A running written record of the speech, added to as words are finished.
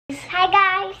Hi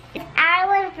guys, it's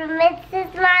Alan from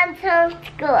Mrs. Mom's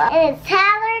Homeschool, and it's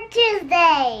Toddler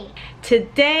Tuesday.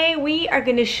 Today we are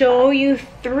going to show you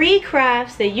 3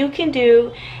 crafts that you can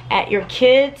do at your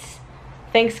kids'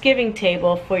 Thanksgiving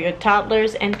table for your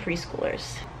toddlers and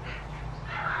preschoolers.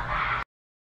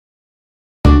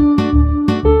 So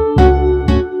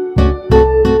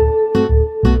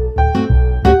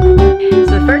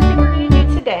the first thing we're going to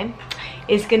do today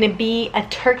is going to be a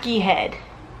turkey head.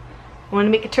 Want to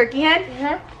make a turkey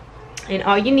head? And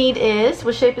all you need is,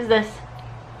 what shape is this?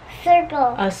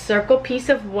 Circle. A circle piece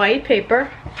of white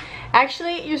paper.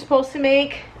 Actually, you're supposed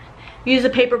to use a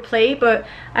paper plate, but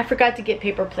I forgot to get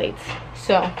paper plates.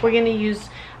 So we're gonna use,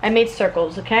 I made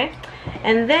circles, okay?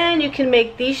 And then you can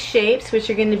make these shapes, which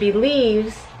are gonna be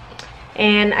leaves.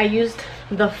 And I used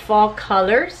the fall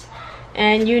colors.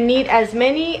 And you need as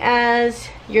many as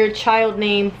your child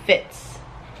name fits.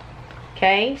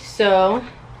 Okay, so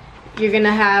you're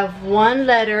gonna have 1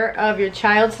 letter of your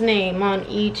child's name on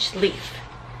each leaf.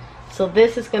 So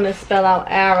this is gonna spell out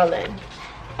Aralyn.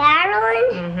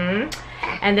 Aralyn?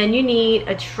 And then you need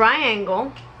a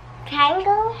triangle.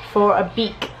 Triangle? For a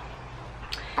beak.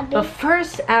 But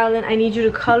first, Aralyn, I need you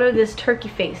to color this turkey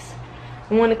face.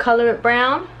 I want to color it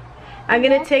brown. I'm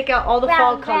gonna take out all the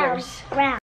fall colors.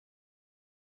 Brown.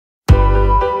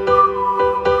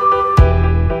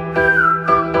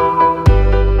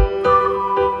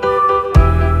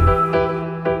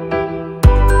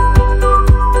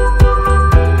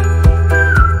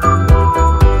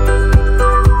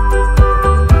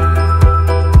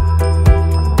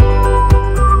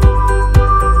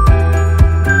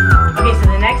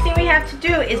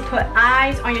 Put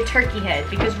eyes on your turkey head,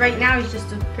 because right now it's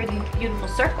just a pretty beautiful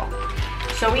circle.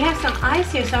 So we have some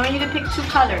eyes here, so I want you to pick 2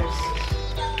 colors.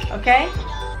 Okay?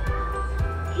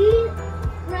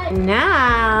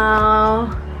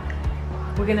 Now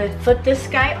we're gonna flip this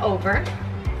guy over,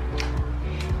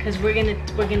 because we're gonna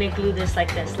glue this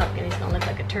like this. Look, and it's gonna look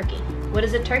like a turkey. What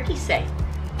does a turkey say?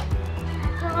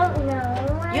 I don't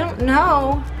know. You don't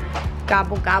know?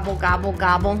 Gobble, gobble, gobble,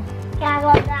 gobble.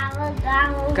 Gobble, gobble,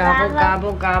 gobble, gobble,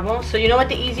 gobble, gobble. So you know what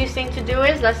the easiest thing to do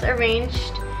is? Let's arrange.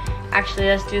 Actually,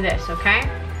 let's do this, okay?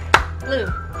 Blue.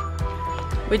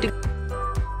 With the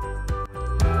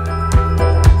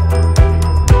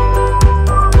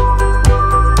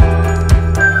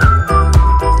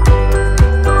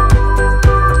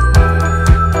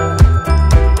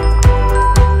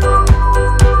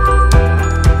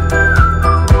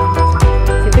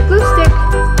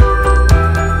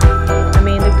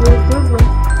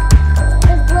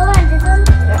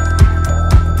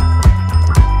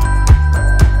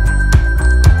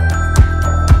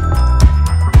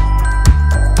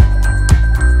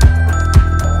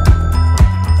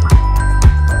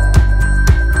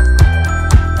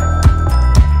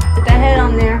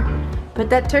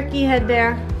that turkey head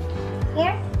there.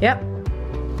 Here? Yep.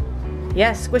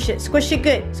 Yes, squish it. Squish it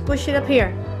good. Squish it up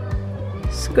here.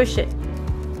 Squish it.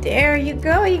 There you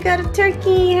go. You got a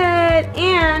turkey head.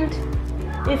 And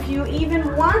if you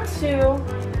even want to,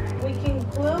 we can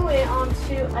glue it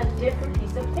onto a different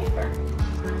piece of paper.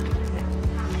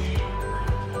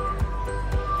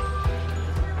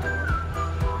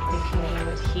 We can do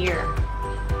it here.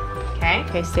 Okay?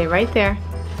 Okay, stay right there.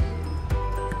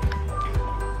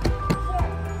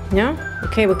 No?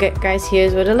 Okay, well guys,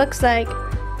 here's what it looks like.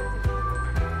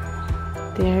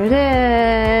 There it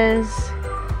is.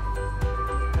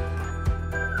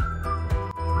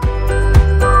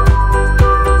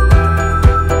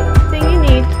 Thing you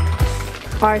need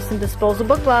are some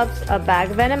disposable gloves, a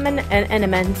bag of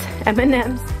M&Ms,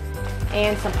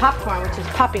 and some popcorn, which is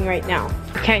popping right now.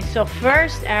 Okay, so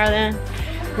first, Aralyn,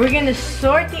 we're gonna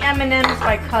sort the M&Ms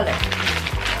by color.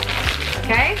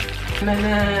 Okay?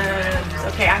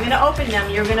 Okay, I'm gonna open them.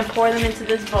 You're gonna pour them into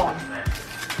this bowl.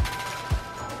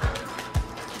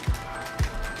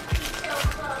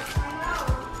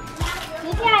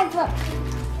 You guys look.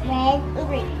 Red,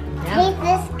 green. Yeah. Take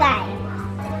this guy.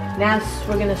 Now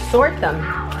we're gonna sort them.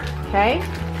 Okay?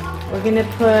 We're gonna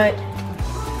put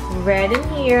red in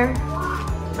here,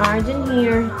 orange in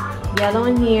here, yellow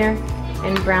in here,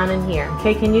 and brown in here.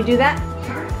 Okay, can you do that?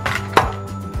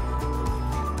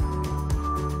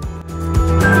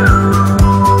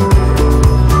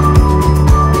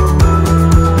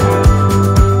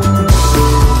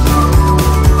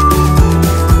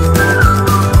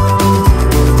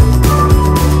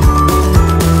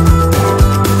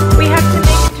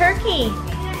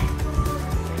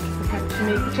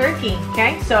 Turkey.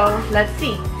 Okay, so let's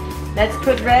see. Let's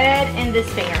put red in this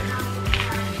finger.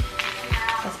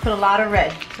 Let's put a lot of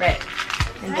red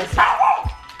in this. Go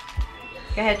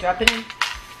ahead, drop it in.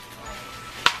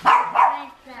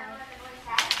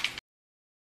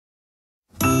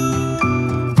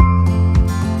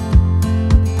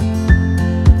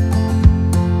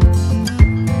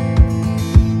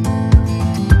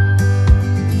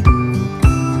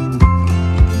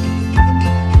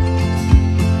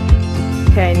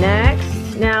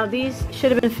 these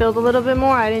should have been filled a little bit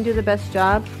more. I didn't do the best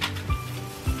job.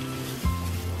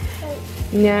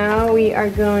 Now we are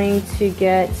going to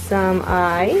get some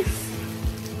eyes.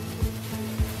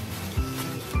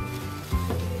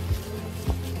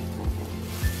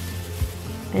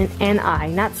 An eye,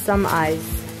 not some eyes.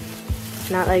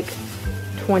 Not like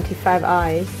 25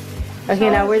 eyes. Okay,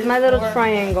 now where's my little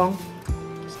triangle?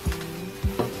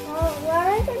 What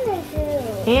are we gonna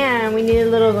do? And we need a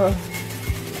little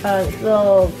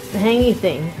hangy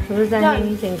thing. What is that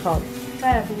hangy thing called? I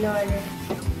have no idea.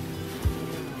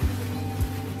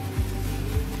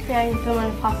 Yeah, I can fill my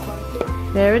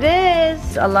popcorn. There it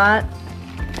is. A lot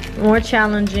more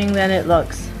challenging than it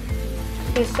looks.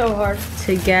 It's so hard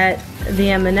to get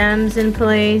the M&Ms in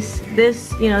place.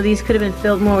 This, you know, these could have been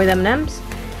filled more with M&Ms,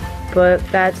 but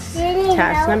that's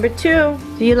task number 2.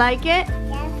 Do you like it?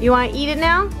 Yes. You want to eat it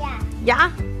now? Yeah.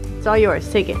 Yeah? It's all yours.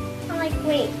 Take it. I'm like,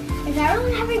 wait, is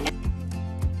everyone having...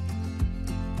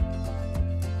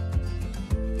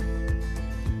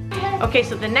 Okay,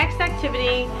 so the next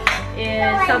activity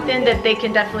is something that they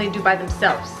can definitely do by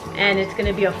themselves, and it's going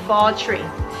to be a fall tree.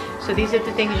 So these are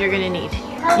the things you're going to need.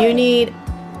 You need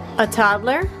a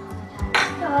toddler.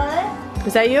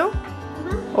 Is that you?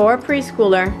 Or a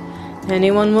preschooler.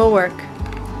 Anyone will work.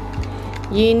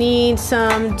 You need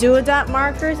some do-a-dot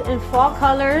markers in fall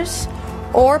colors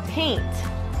or paint.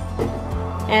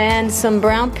 And some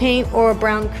brown paint or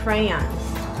brown crayons.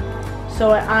 So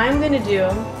what I'm going to do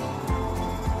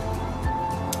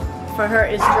for her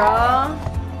is draw.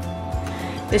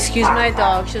 Excuse my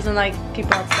dog, she doesn't like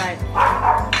people outside.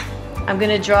 I'm going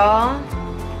to draw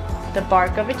the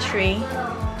bark of a tree.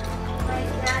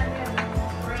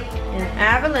 And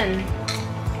Evelyn,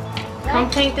 come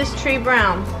paint this tree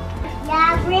brown.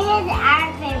 Yeah, green is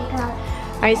our favorite color.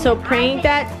 Alright, so paint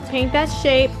that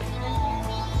shape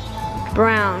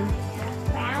brown.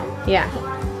 Brown? Yeah,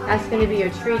 that's going to be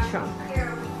your tree trunk. You're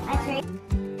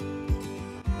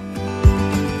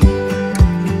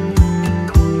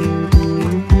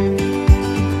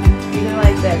going to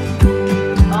like this.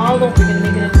 All over, you're going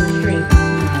to make it into a tree.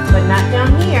 But not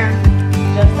down here,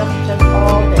 just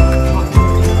all this.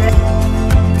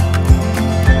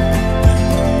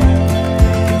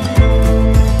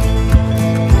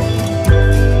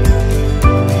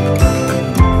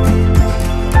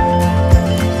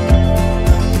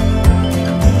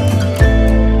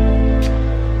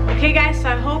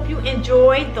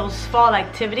 Enjoyed those fall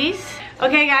activities.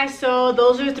 Okay guys, so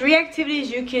those are 3 activities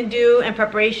you can do in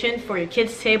preparation for your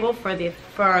kids' table for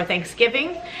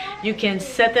Thanksgiving. You can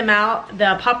set them out.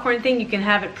 The popcorn thing, you can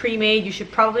have it pre-made. You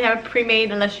should probably have it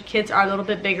pre-made unless your kids are a little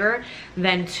bit bigger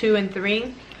than 2 and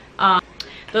 3.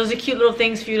 Those are cute little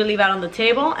things for you to leave out on the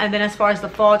table. And then as far as the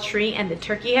fall tree and the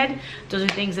turkey head, those are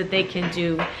things that they can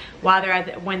do while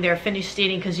when they're finished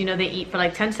eating, because you know they eat for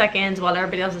like 10 seconds while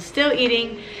everybody else is still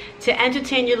eating, to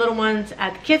entertain your little ones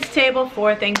at the kids' table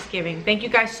for Thanksgiving. Thank you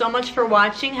guys so much for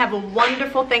watching. Have a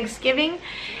wonderful Thanksgiving.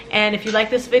 And if you like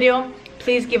this video,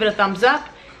 please give it a thumbs up.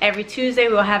 Every Tuesday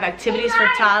we'll have activities for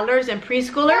toddlers and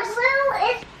preschoolers.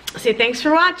 Say thanks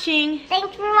for watching.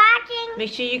 Thanks for watching.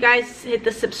 Make sure you guys hit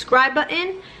the subscribe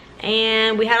button.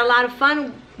 And we had a lot of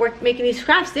fun making these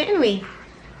crafts, didn't we?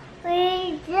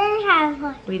 We did have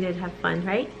fun. We did have fun,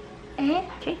 right? Uh-huh.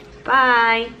 Okay,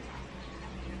 bye.